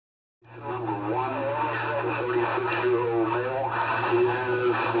Number one, 36-year-old male. He has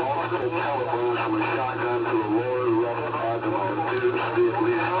multiple pellet wounds from a shotgun to the lower left abdomen. Appears to be at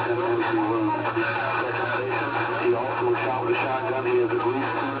least 10 NC wounds. Second patient, he also was shot with a shotgun. He has at least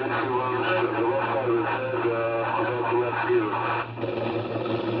 2 NC wounds to the left side of his head, above the left ear.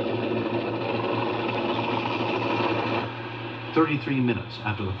 33 minutes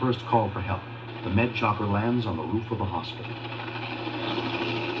after the first call for help, the med chopper lands on the roof of the hospital.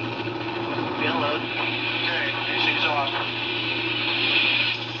 Download. Okay, AC off.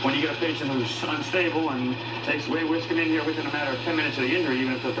 When you get a patient who's unstable and takes away, whisk them in here within a matter of 10 minutes of the injury,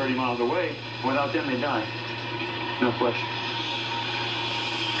 even if they're 30 miles away, without them they die. No question.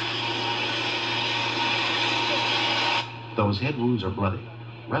 Though his head wounds are bloody,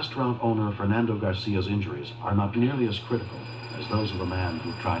 restaurant owner Fernando Garcia's injuries are not nearly as critical as those of the man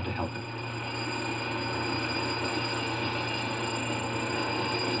who tried to help him.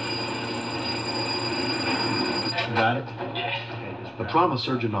 Got it? The trauma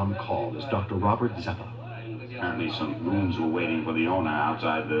surgeon on call is Dr. Robert Zeppa. Apparently some goons were waiting for the owner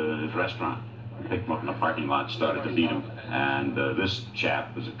outside his restaurant. Picked him up in the parking lot, started to beat him. And this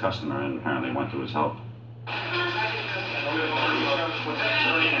chap was a customer and apparently went to his help.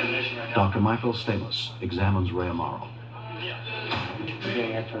 Dr. Michael Stamos examines Ray Amaro. He's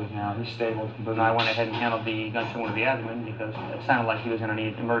getting x-rays now. He's stable. But I went ahead and handled the gunshot wound to the abdomen because it sounded like he was going to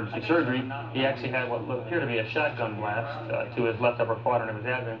need emergency surgery. He actually had what appeared to be a shotgun blast to his left upper quadrant of his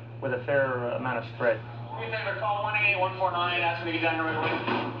abdomen with a fair amount of spread. Call 188-149, ask me to get down here right away.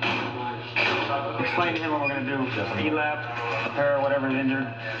 Explain to him what we're going to do. E-lap, repair whatever is injured.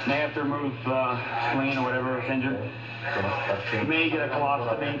 May have to remove spleen or whatever is injured. May get a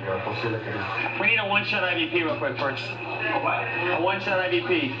colostomy. We need a one-shot IVP real quick first. A one-shot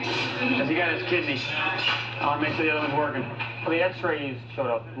IVP, because he got his kidney. I want to make sure the other one's working. Well, the x-rays showed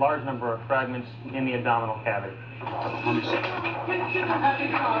a large number of fragments in the abdominal cavity. Let me see.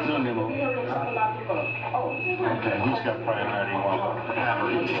 No memo. Okay, he's got priority one.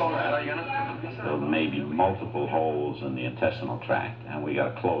 There may be multiple holes in the intestinal tract, and we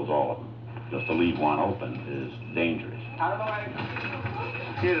got to close all of them. Just to leave one open is dangerous.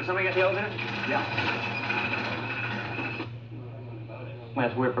 Here, did somebody get the elevator? Yeah.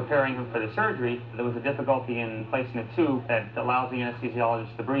 As we were preparing him for the surgery, there was a difficulty in placing a tube that allows the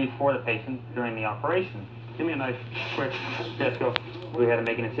anesthesiologist to breathe for the patient during the operation. Give me a knife, quick. Yes, go. We had to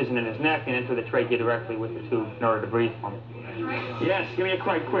make an incision in his neck and enter the trachea directly with the tube in order to breathe for him. Yes, give me a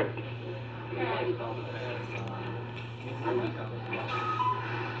quick.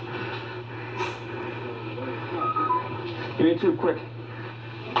 Give me a tube, quick.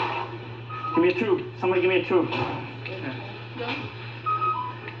 Give me a tube. Somebody give me a tube.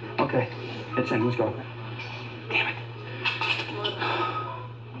 Okay, it's in. Let's go. Damn it.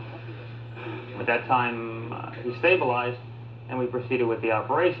 At that time, he stabilized, and we proceeded with the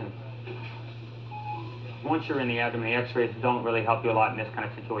operation. Once you're in the abdomen, the x-rays don't really help you a lot in this kind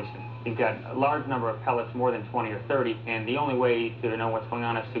of situation. You've got a large number of pellets, more than 20 or 30, and the only way to know what's going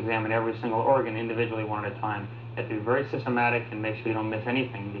on is to examine every single organ individually one at a time. You have to be very systematic and make sure you don't miss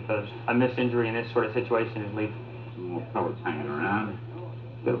anything, because a missed injury in this sort of situation is lethal. Some more pellets hanging around.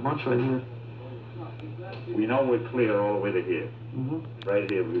 Got a bunch right here. We know we're clear all the way to here. Mm-hmm. Right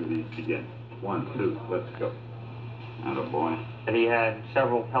here we begin. 1, 2, let's go. Atta boy. He had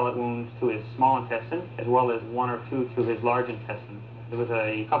several pellet wounds to his small intestine, as well as 1 or 2 to his large intestine. There was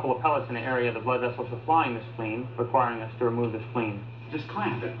a couple of pellets in the area of the blood vessel supplying the spleen, requiring us to remove the spleen. Just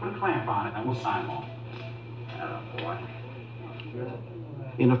clamp it. Put a clamp on it, and we'll sign off. Atta boy.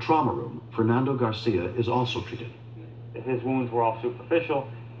 In a trauma room, Fernando Garcia is also treated. His wounds were all superficial.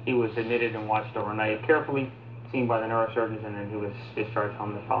 He was admitted and watched overnight carefully, seen by the neurosurgeons, and then he was discharged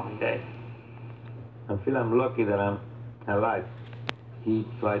home the following day. I feel I'm lucky that I'm alive. He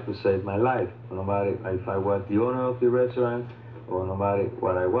tried to save my life, no matter if I was the owner of the restaurant or no matter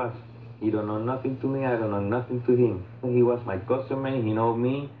what I was. He don't know nothing to me, I don't know nothing to him. He was my customer, he know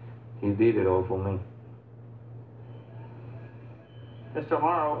me, he did it all for me. Mr.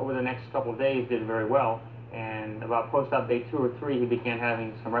 Amaro, over the next couple of days, did very well, and about post-op day 2 or 3, he began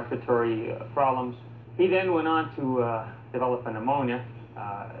having some respiratory problems. He then went on to develop a pneumonia.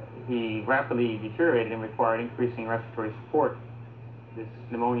 He rapidly deteriorated and required increasing respiratory support. This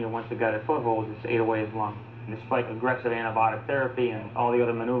pneumonia, once it got a foothold, just ate away his lung. And despite aggressive antibiotic therapy and all the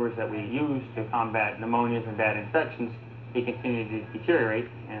other maneuvers that we use to combat pneumonias and bad infections, he continued to deteriorate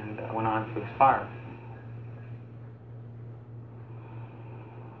and went on to expire.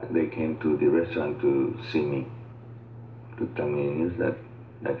 They came to the restaurant to see me, to tell me news that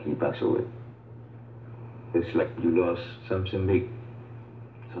he passed away. It's like you lost something big,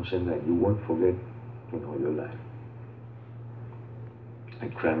 something that you won't forget in all your life. I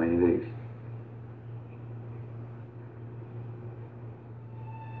cried many days.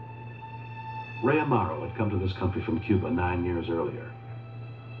 Ray Amaro had come to this country from Cuba 9 years earlier.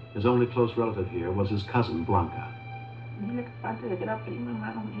 His only close relative here was his cousin, Blanca.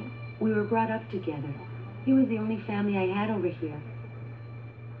 We were brought up together. He was the only family I had over here.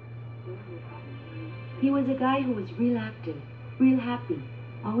 He was a guy who was real active, real happy,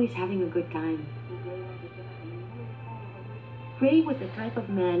 always having a good time. Ray was the type of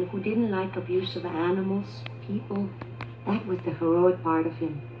man who didn't like abuse of animals, people. That was the heroic part of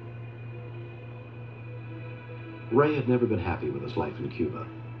him. Ray had never been happy with his life in Cuba.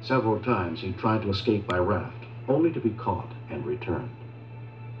 Several times he tried to escape by raft, only to be caught and returned.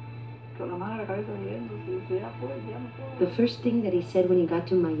 The first thing that he said when he got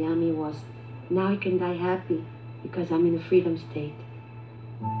to Miami was, "Now I can die happy because I'm in a freedom state."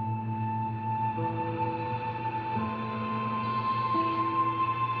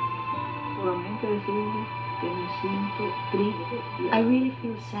 I really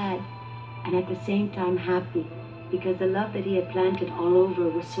feel sad and at the same time happy because the love that he had planted all over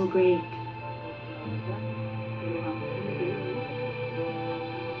was so great.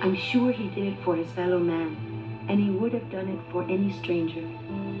 I'm sure he did it for his fellow man, and he would have done it for any stranger.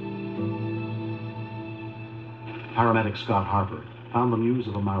 Paramedic Scott Harper found the news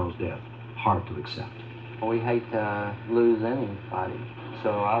of Amaro's death hard to accept. We hate to lose anybody,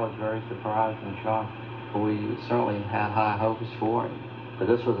 so I was very surprised and shocked. We certainly had high hopes for him. But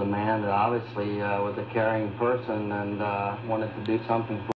this was a man that obviously was a caring person and wanted to do something for